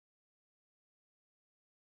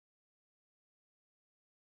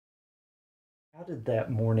How did that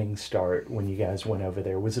morning start when you guys went over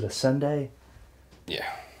there? Was it a Sunday?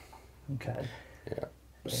 Yeah. Okay. Yeah.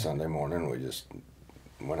 Yeah. Sunday morning, we just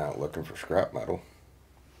went out looking for scrap metal,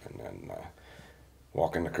 and then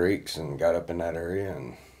walking the creeks and got up in that area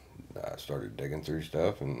and started digging through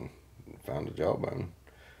stuff and found a jawbone.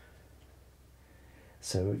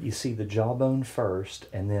 So you see the jawbone first,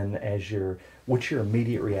 and then what's your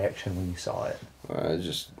immediate reaction when you saw it?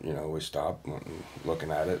 Just we stopped, went and looking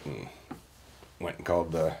at it, and went and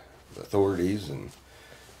called the authorities, and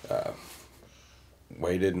uh,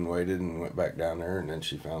 waited and waited and went back down there, and then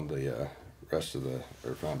she found the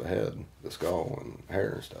found the head, the skull, and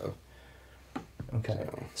hair and stuff. Okay.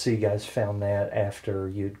 So you guys found that after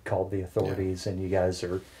you'd called the authorities, and you guys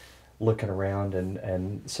are looking around,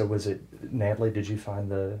 and so was it, Natalie, did you find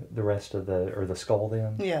the rest of the skull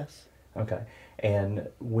then? Yes. Okay. And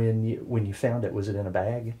when you found it, was it in a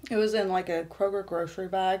bag? It was in like a Kroger grocery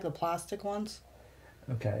bag, the plastic ones.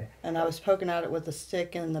 Okay. And I was poking at it with a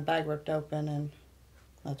stick, and the bag ripped open, and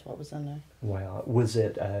that's what was in there. Wow. Was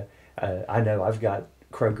it, I know I've got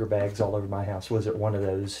Kroger bags all over my house. Was it one of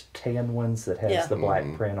those tan ones that has the black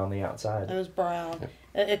print on the outside? It was brown.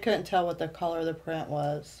 It couldn't tell what the color of the print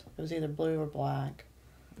was. It was either blue or black.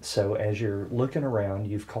 So as you're looking around,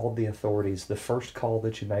 you've called the authorities. The first call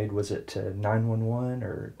that you made, was it to 911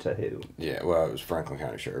 or to who? Yeah, well, it was Franklin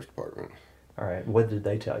County Sheriff's Department. All right. What did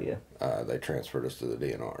they tell you? They transferred us to the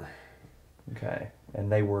DNR. Okay.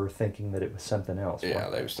 And they were thinking that it was something else. Yeah,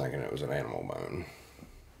 they was thinking it was an animal bone.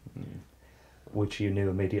 Which you knew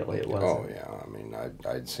immediately it wasn't. Oh, yeah. I mean,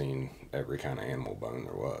 I'd seen every kind of animal bone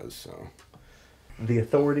there was, so. The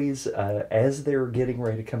authorities, as they're getting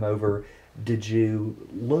ready to come over, did you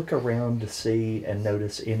look around to see and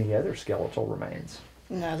notice any other skeletal remains?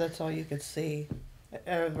 No, that's all you could see.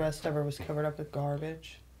 The rest of her was covered up with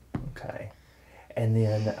garbage. Okay. And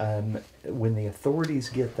then when the authorities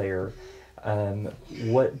get there,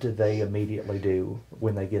 what do they immediately do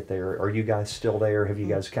when they get there? Are you guys still there? Have you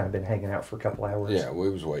guys kind of been hanging out for a couple hours? Yeah, we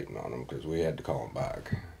was waiting on them because we had to call them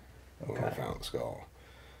back when we Okay. found the skull.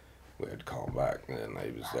 We had to call them back, and then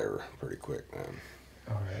they was there pretty quick then.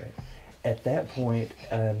 All right. At that point,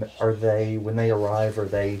 when they arrive, are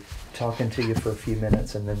they talking to you for a few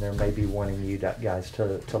minutes, and then they're maybe wanting you guys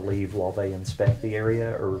to leave while they inspect the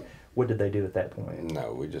area, or what did they do at that point?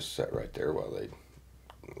 No, we just sat right there while they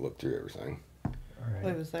looked through everything. All We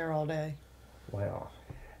right. was there all day. Wow.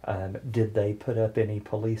 Did they put up any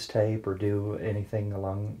police tape or do anything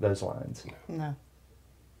along those lines? No.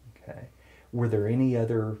 Okay. Were there any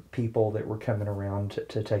other people that were coming around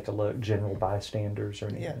to take a look, general bystanders or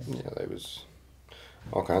anything? Yes. Yeah, there was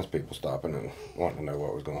all kinds of people stopping and wanting to know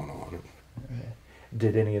what was going on.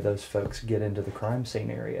 Did any of those folks get into the crime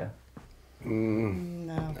scene area?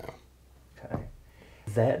 No. No. Okay.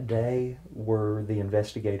 That day, were the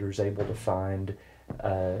investigators able to find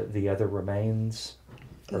the other remains?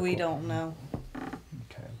 We don't know.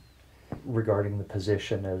 Okay. Regarding the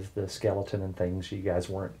position of the skeleton and things, you guys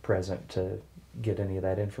weren't present to get any of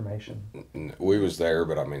that information? We was there,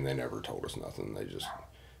 but I mean, they never told us nothing. They just,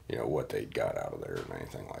 what they'd got out of there and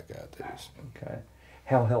anything like that. They just. Okay.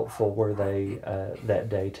 How helpful were they that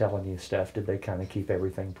day telling you stuff? Did they kind of keep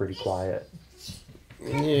everything pretty quiet?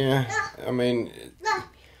 Yeah, I mean,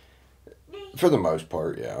 for the most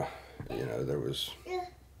part, yeah. There was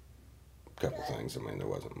a couple things. I mean, there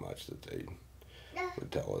wasn't much that they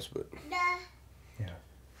would tell us, but. Yeah.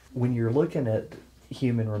 When you're looking at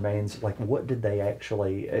human remains, like what did they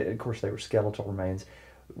actually, of course they were skeletal remains,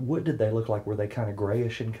 what did they look like? Were they kind of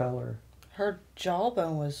grayish in color? Her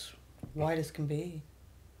jawbone was white as can be.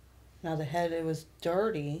 Now the head, it was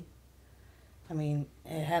dirty. I mean,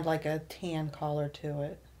 it had like a tan color to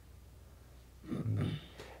it.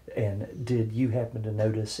 And did you happen to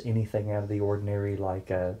notice anything out of the ordinary,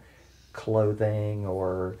 like clothing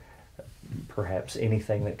or perhaps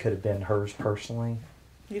anything that could have been hers personally?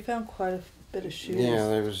 You found quite a bit of shoes. Yeah,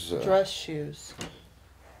 there was. Dress shoes.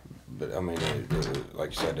 But I mean,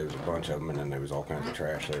 like you said, there was a bunch of them, and then there was all kinds of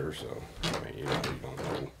trash there. So I mean, you don't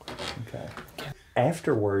know. Okay.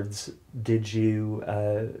 Afterwards, did you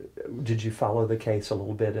follow the case a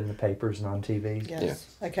little bit in the papers and on TV?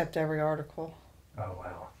 Yes, I kept every article. Oh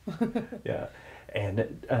wow. Yeah.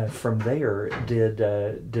 And from there, did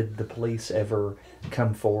the police ever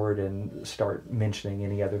come forward and start mentioning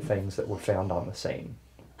any other things that were found on the scene?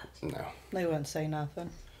 No. They wouldn't say nothing.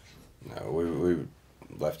 No, we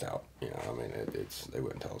left out. I mean, they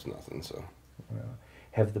wouldn't tell us nothing. So. Well,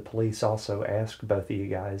 have the police also asked both of you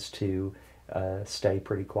guys to stay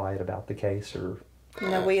pretty quiet about the case, or?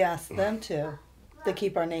 No, we asked them to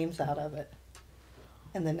keep our names out of it.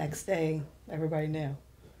 And the next day, everybody knew.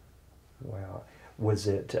 Wow. Was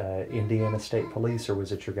it Indiana State Police or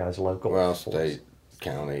was it your guys' local Well, force? state,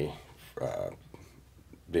 county,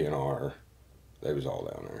 DNR, they was all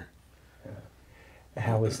down there.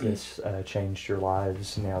 How has this changed your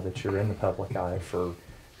lives now that you're in the public eye for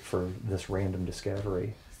this random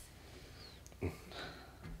discovery? I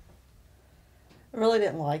really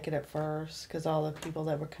didn't like it at first because all the people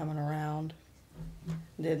that were coming around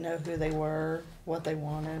didn't know who they were, what they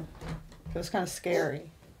wanted. It was kind of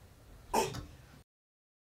scary.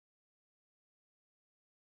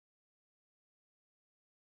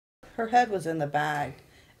 Her head was in the bag,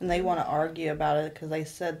 and they want to argue about it because they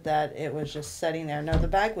said that it was just sitting there. No, the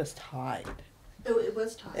bag was tied. Oh, it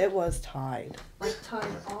was tied. It was tied. Like tied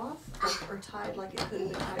off, or tied like it could have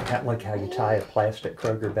been tied. Like how you tie a plastic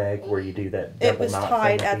Kroger bag where you do that It double was knot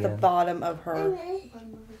tied thing at the end? bottom of her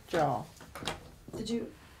jaw. Did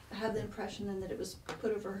you have the impression then that it was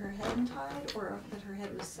put over her head and tied, or that her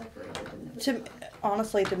head was separated and it was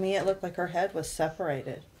Honestly, to me, it looked like her head was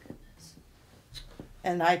separated.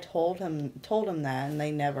 And I told him that, and they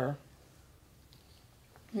never,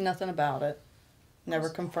 nothing about it. Never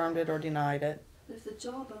confirmed it or denied it. But if the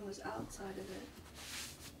jawbone was outside of it,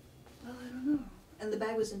 well, I don't know. And the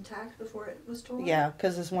bag was intact before it was torn? Yeah,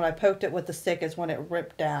 because when I poked it with the stick is when it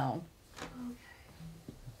ripped down.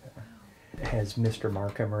 Okay. Has Mr.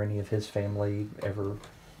 Markham or any of his family ever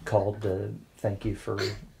called to thank you for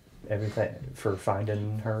everything, for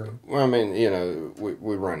finding her? Well, I mean, you know,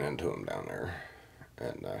 we run into them down there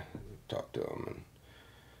and talked to them,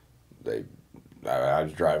 and I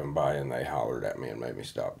was driving by and they hollered at me and made me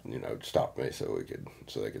stop, you know, stopped me so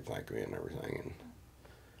they could thank me and everything.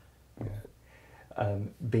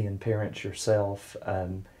 And Being parents yourself,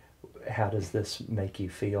 how does this make you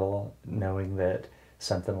feel knowing that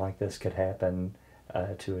something like this could happen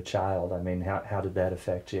to a child? I mean, how did that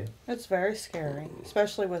affect you? It's very scary,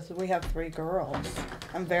 especially we have 3 girls.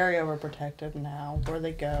 I'm very overprotective now. Where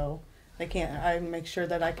they go, I make sure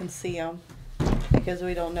that I can see them because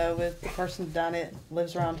we don't know if the person done it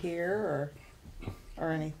lives around here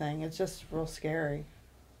or anything. It's just real scary.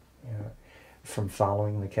 Yeah. From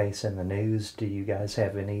following the case in the news, do you guys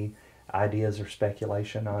have any ideas or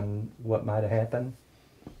speculation on what might have happened?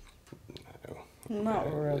 no,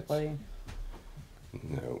 Not really.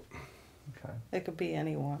 No. Okay. It could be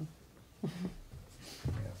anyone. Yeah.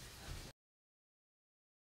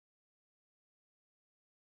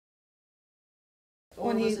 Or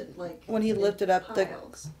When was he- it like when he in lifted up the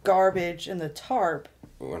piles? Garbage in the tarp,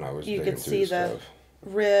 When I was you digging could through see the the stuff.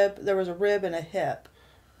 rib. There was a rib and a hip.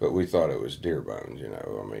 But we thought it was deer bones, you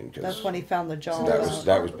know. I mean, 'cause That's when he found the jaw.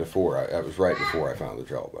 that was before that was right before I found the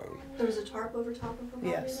jawbone, There was a tarp over top of her body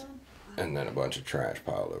Yes. then? and then a bunch of trash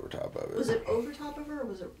piled over top of it. Was it over top of her, or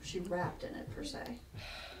was she wrapped in it, per se?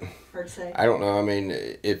 Hard to say. I don't know. I mean,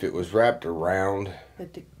 if it was wrapped around,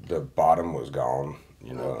 It- the bottom was gone.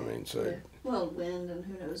 You know, I mean, so Yeah. Well, wind and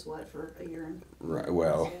who knows what for a year. right.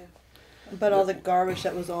 Well, But all the garbage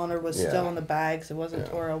that was on her was still Yeah. in the bags. It wasn't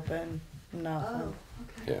Yeah. tore open. Nothing. Oh,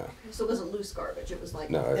 okay. yeah, So it wasn't loose garbage, it was like.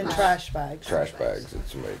 No, it In was trash bags. trash bags that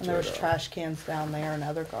somebody And there was teared up. trash cans down there and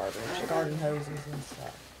other garbage, garden hoses and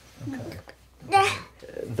stuff. Okay.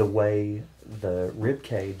 The way the rib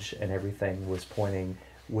cage and everything was pointing,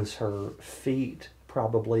 was her feet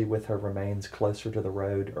probably with her remains closer to the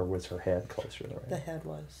road, or was her head closer to the road? The head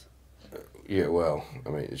was. Yeah, well, I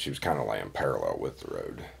mean, she was kind of laying parallel with the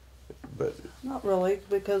road, but Not really,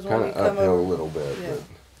 because when kind we of come uphill a over, little bit. Yeah.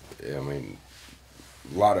 But I mean,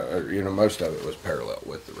 a lot of most of it was parallel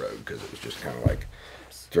with the road because it was just kind of like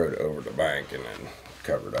thrown over the bank and then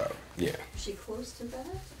covered up. Yeah, Was she close to that?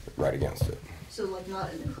 right against it. So like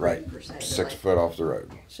not in the creek Right, per se. but 6 like, foot off the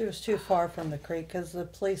road. she was too far from the creek because the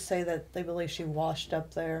police say that they believe she washed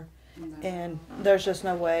up there. And there's just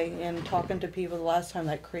no way. And talking to people, the last time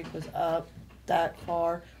that creek was up that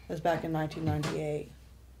far was back in 1998.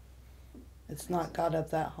 It's not got up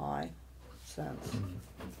that high since.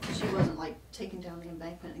 She wasn't like taken down the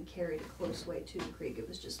embankment and carried a close way to the creek. It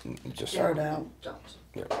was just Just Throw it down out. and dumped.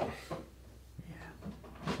 yeah. Yeah.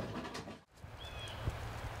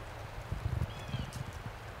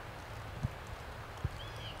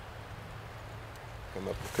 Come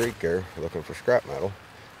up the creek there looking for scrap metal,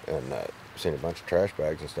 and seen a bunch of trash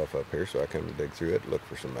bags and stuff up here, so I come to dig through it, look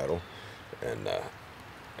for some metal, and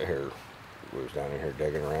here we was down in here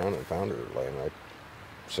digging around and found her laying like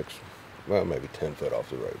 10 foot off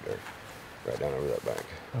the road there, right down over that bank.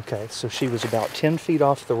 Okay, so she was about 10 feet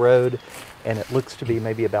off the road, and it looks to be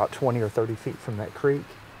maybe about 20 or 30 feet from that creek.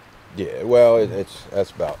 Yeah, well,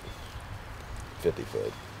 that's about 50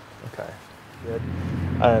 foot. Okay, good.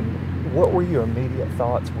 What were your immediate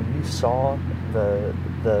thoughts when you saw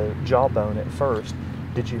the jawbone at first.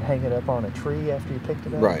 Did you hang it up on a tree after you picked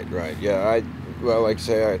it up? Right. Yeah, well, like I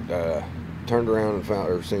say, I turned around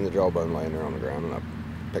and seen the jawbone laying there on the ground, and I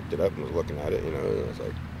picked it up and was looking at it, and I was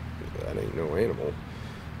like, that ain't no animal.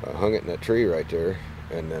 I hung it in that tree right there,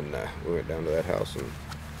 and then we went down to that house and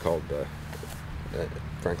called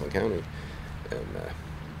Franklin County, and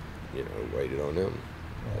waited on them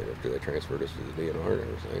after they transferred us to the DNR and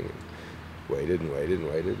everything, and waited and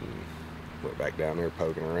went back down there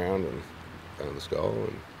poking around and found the skull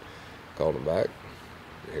and called them back.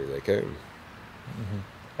 Here they came. Mm-hmm.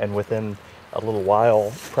 And within a little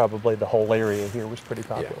while, probably the whole area here was pretty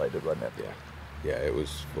populated, wasn't it? Yeah, it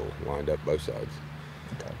was full, lined up both sides.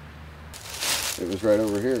 Okay. It was right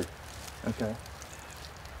over here. Okay.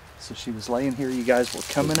 So she was laying here. You guys were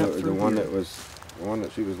coming up through the one here. the one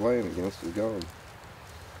that she was laying against is gone.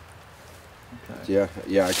 Okay.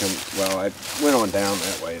 Yeah. I went on down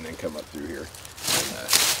that way and then come up through here and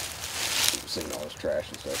seen all this trash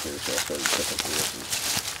and stuff here, so I started picking through this, and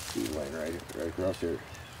she was laying right across here.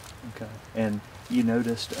 Okay. And you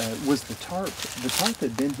noticed, was the tarp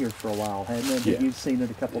had been here for a while, hadn't it? Yeah. You've seen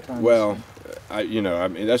it a couple times? Well,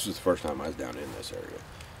 this was the first time I was down in this area.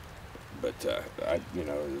 But, the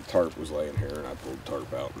tarp was laying here, and I pulled the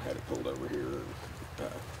tarp out and had it pulled over here, and,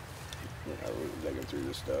 we were digging through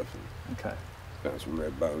this stuff, and Okay. found some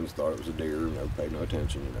red bones, thought it was a deer, never paid no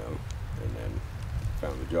attention, and then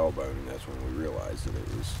found the jawbone, and that's when we realized that it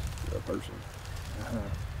was a person. Uh-huh.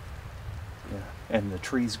 Yeah. And the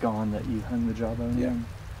tree's gone that you hung the jawbone in?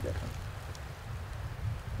 Yeah.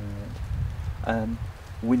 All right.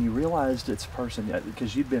 When you realized it's a person,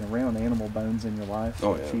 because you'd been around animal bones in your life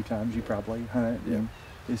a few times, you probably hunt and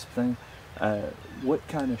this thing. What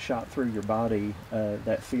kind of shot through your body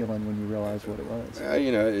that feeling when you realized what it was?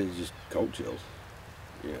 It's just cold chills.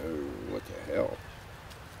 What the hell?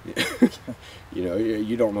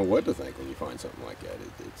 You don't know what to think when you find something like that.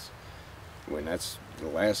 It's when that's the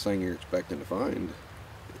last thing you're expecting to find.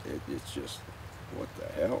 It's just, what the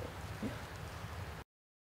hell?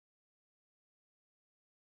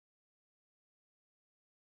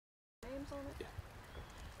 Names on it? Yeah.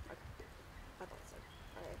 I thought so.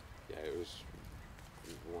 Alright. Yeah, it was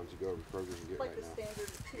the ones you go over to Kroger's and get Like right the now. standard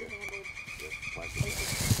two-handled. Yeah, plastic.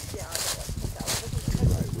 Yeah, I got like 10,000.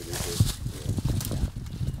 Right, we do too. Yeah.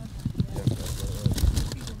 Okay, Yeah.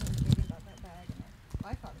 People were reading about that bag, and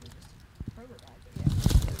I thought it was just a Kroger bag, but yeah.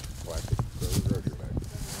 Plastic Kroger grocery bag.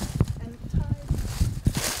 And tied, I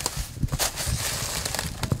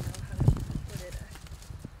don't know how to put it,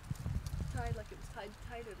 tied like it was tied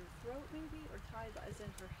at her throat maybe, or tied as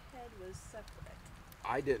in her head was separate.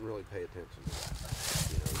 I didn't really pay attention to that,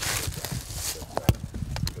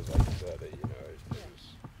 because like you said, it was.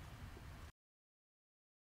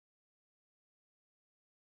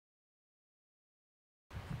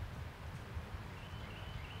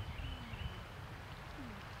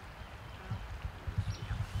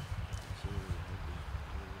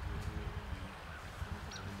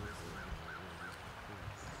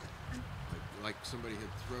 Like somebody had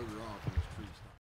thrown her off and